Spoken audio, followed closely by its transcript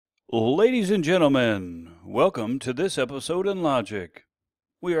Ladies and gentlemen, welcome to this episode in Logic.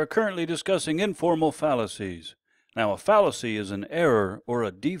 We are currently discussing informal fallacies. Now, a fallacy is an error or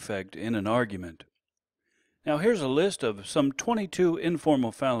a defect in an argument. Now, here's a list of some 22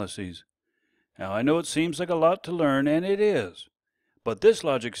 informal fallacies. Now, I know it seems like a lot to learn, and it is. But this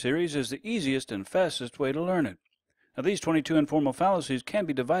logic series is the easiest and fastest way to learn it. Now, these 22 informal fallacies can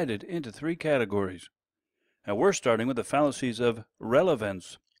be divided into three categories. Now, we're starting with the fallacies of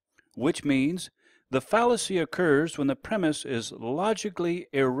relevance, which means the fallacy occurs when the premise is logically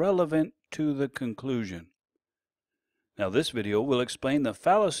irrelevant to the conclusion. Now, this video will explain the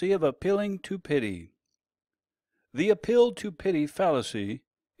fallacy of appealing to pity. The appeal to pity fallacy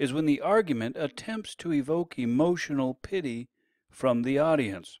is when the argument attempts to evoke emotional pity from the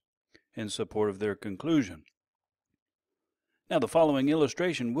audience in support of their conclusion. Now, the following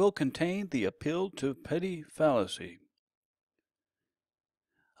illustration will contain the appeal to pity fallacy.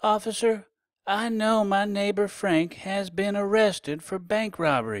 Officer, I know my neighbor Frank has been arrested for bank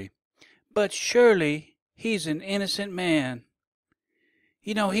robbery, but surely he's an innocent man.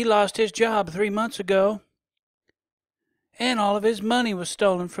 You know, he lost his job 3 months ago, and all of his money was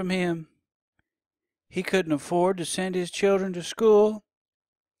stolen from him. He couldn't afford to send his children to school,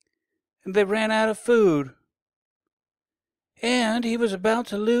 and they ran out of food. And he was about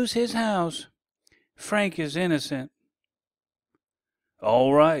to lose his house. Frank is innocent.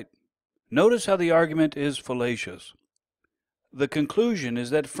 All right. Notice how the argument is fallacious. The conclusion is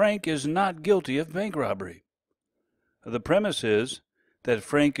that Frank is not guilty of bank robbery. The premise is that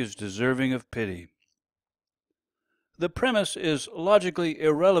Frank is deserving of pity. The premise is logically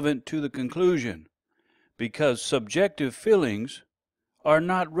irrelevant to the conclusion because subjective feelings are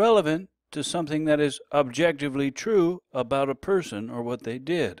not relevant to something that is objectively true about a person or what they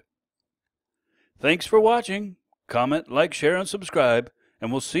did. Thanks for watching. Comment, like, share, and subscribe,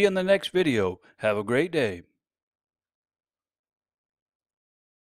 and we'll see you in the next video. Have a great day.